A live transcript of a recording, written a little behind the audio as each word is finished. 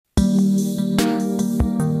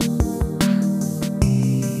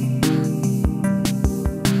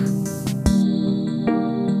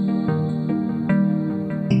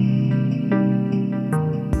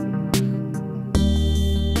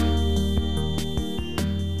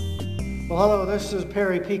Well, hello, this is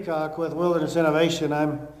Perry Peacock with Wilderness Innovation.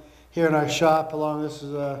 I'm here in our shop this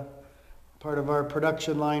is a part of our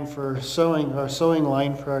production line for sewing, our sewing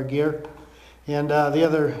line for our gear. And the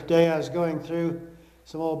other day I was going through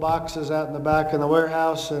some old boxes out in the back in the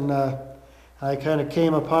warehouse, and I kind of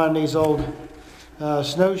came upon these old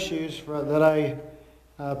snowshoes that I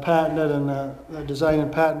patented and designed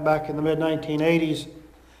and patented back in the mid-1980s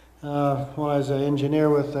when I was an engineer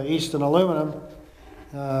with Easton Aluminum.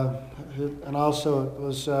 And also it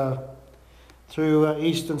was through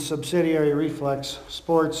Easton's subsidiary Reflex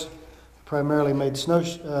Sports, primarily made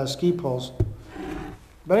ski poles.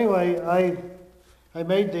 But anyway, I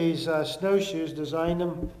made these snowshoes, designed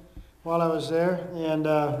them while I was there, and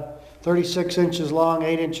 36 inches long,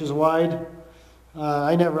 8 inches wide.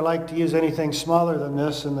 I never liked to use anything smaller than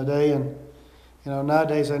this in the day, and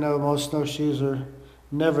nowadays I know most snowshoes are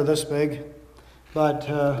never this big,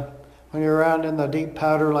 but when you're around in the deep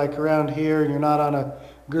powder like around here and you're not on a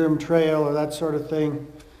groomed trail or that sort of thing,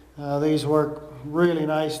 these work really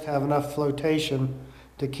nice to have enough flotation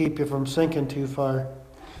to keep you from sinking too far.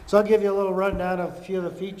 So I'll give you a little rundown of a few of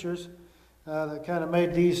the features that kind of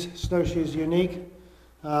made these snowshoes unique.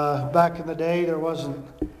 Back in the day there wasn't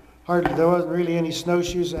really any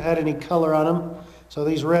snowshoes that had any color on them. So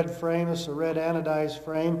these red frames, this is a red anodized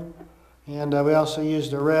frame. And we also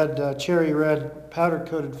used a red, cherry red powder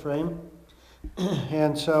coated frame.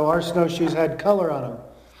 And so our snowshoes had color on them.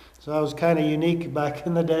 So that was kind of unique back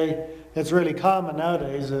in the day. It's really common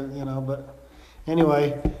nowadays, but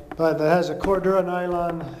anyway. But it has a Cordura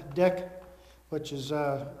nylon deck, which is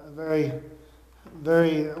very,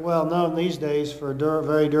 very well known these days for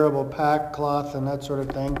very durable pack, cloth, and that sort of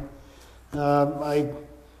thing. I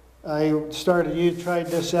tried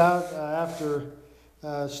this out after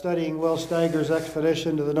studying Will Steiger's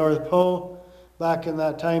expedition to the North Pole back in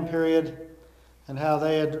that time period, and how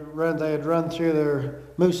they had run through their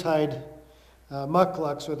moose hide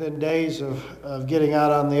mucklucks within days of getting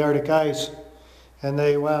out on the Arctic ice, and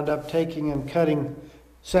they wound up taking and cutting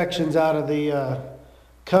sections out of the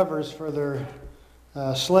covers for their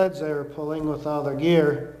sleds they were pulling with all their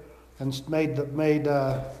gear, and made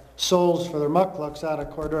soles for their mucklucks out of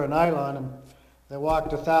Cordura nylon, and they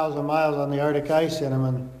walked 1,000 miles on the Arctic ice in them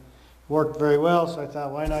and worked very well, so I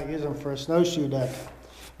thought, why not use them for a snowshoe deck?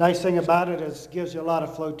 Nice thing about it is it gives you a lot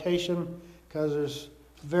of flotation because there's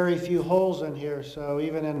very few holes in here, so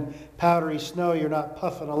even in powdery snow you're not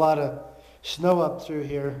puffing a lot of snow up through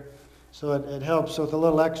here. So it helps with a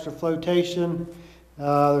little extra flotation.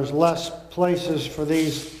 There's less places for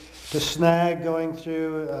these to snag going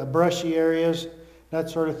through brushy areas, that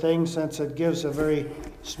sort of thing, since it gives a very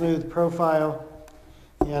smooth profile.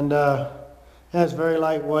 And it's very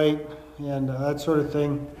lightweight and that sort of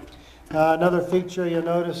thing. Another feature you'll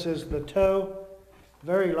notice is the toe.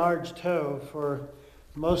 Very large toe. For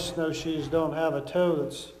most snowshoes don't have a toe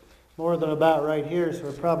that's more than about right here, so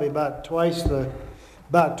we're probably about twice the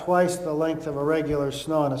length of a regular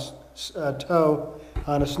toe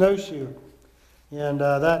on a snowshoe. And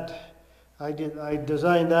I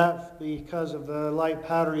designed that because of the light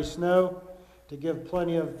powdery snow to give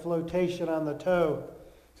plenty of flotation on the toe.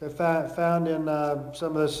 So I found in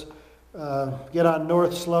some of this, get on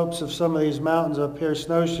north slopes of some of these mountains up here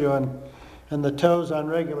snowshoeing, and the toes on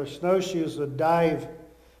regular snowshoes would dive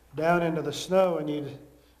down into the snow and you'd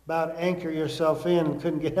about anchor yourself in and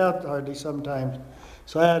couldn't get out hardly sometimes.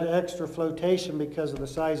 So I had extra flotation because of the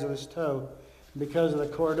size of this toe. Because of the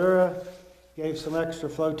Cordura, gave some extra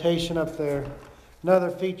flotation up there. Another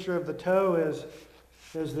feature of the toe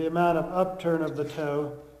is the amount of upturn of the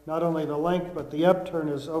toe. Not only the length, but the upturn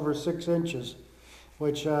is over 6 inches,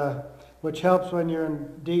 which helps when you're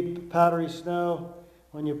in deep powdery snow.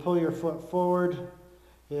 When you pull your foot forward,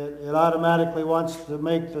 it automatically wants to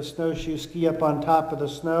make the snowshoe ski up on top of the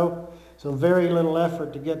snow. So very little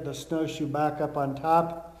effort to get the snowshoe back up on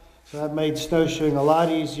top. So that made snowshoeing a lot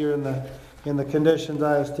easier in the conditions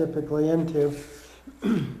I was typically into.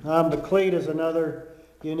 The cleat is another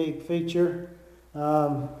unique feature.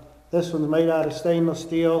 This one's made out of stainless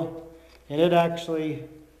steel, and it actually,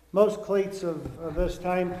 most cleats of this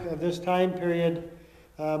time period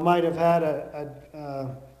might have had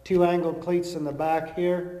two angled cleats in the back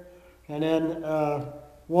here, and then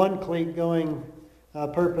one cleat going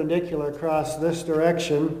perpendicular across this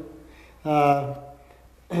direction,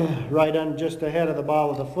 right on just ahead of the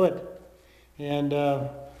ball of the foot. And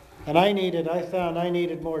I found I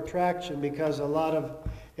needed more traction because a lot of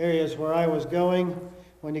areas where I was going,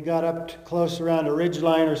 when you got up close around a ridge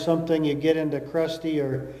line or something, you get into crusty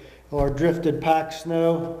or drifted packed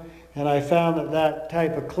snow, and I found that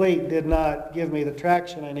type of cleat did not give me the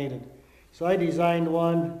traction I needed. So I designed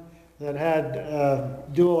one that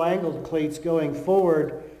had dual angled cleats going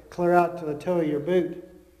forward clear out to the toe of your boot.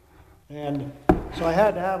 And so I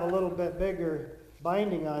had to have a little bit bigger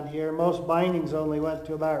binding on here. Most bindings only went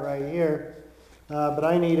to about right here, but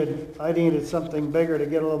I needed something bigger to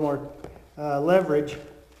get a little more leverage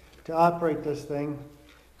to operate this thing,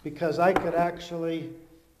 because I could actually,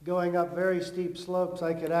 going up very steep slopes,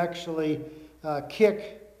 I could actually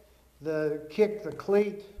kick the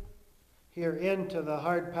cleat here into the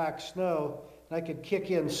hard packed snow, and I could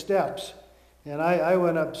kick in steps. And I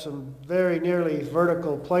went up some very nearly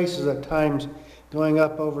vertical places at times, going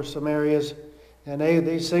up over some areas, and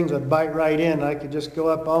these things would bite right in. I could just go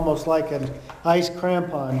up almost like an ice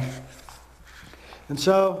crampon. And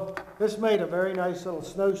so this made a very nice little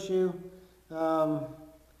snowshoe, and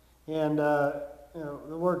you know,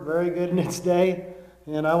 it worked very good in its day.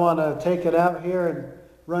 And I want to take it out here and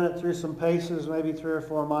run it through some paces, maybe 3 or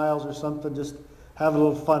 4 miles or something, just have a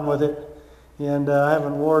little fun with it. And I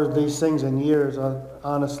haven't worn these things in years,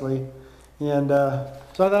 honestly. And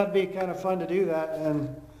so I thought it'd be kind of fun to do that.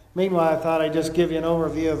 And meanwhile, I thought I'd just give you an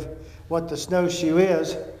overview of what the snowshoe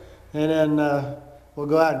is, and then we'll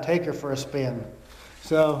go out and take her for a spin.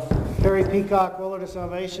 So, Harry Peacock, Wilderness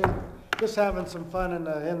Salvation, just having some fun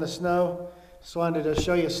in the snow. Just wanted to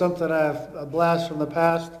show you something a blast from the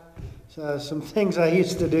past, some things I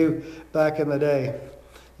used to do back in the day.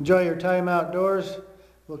 Enjoy your time outdoors.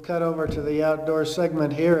 We'll cut over to the outdoor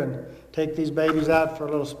segment here and take these babies out for a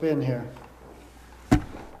little spin here.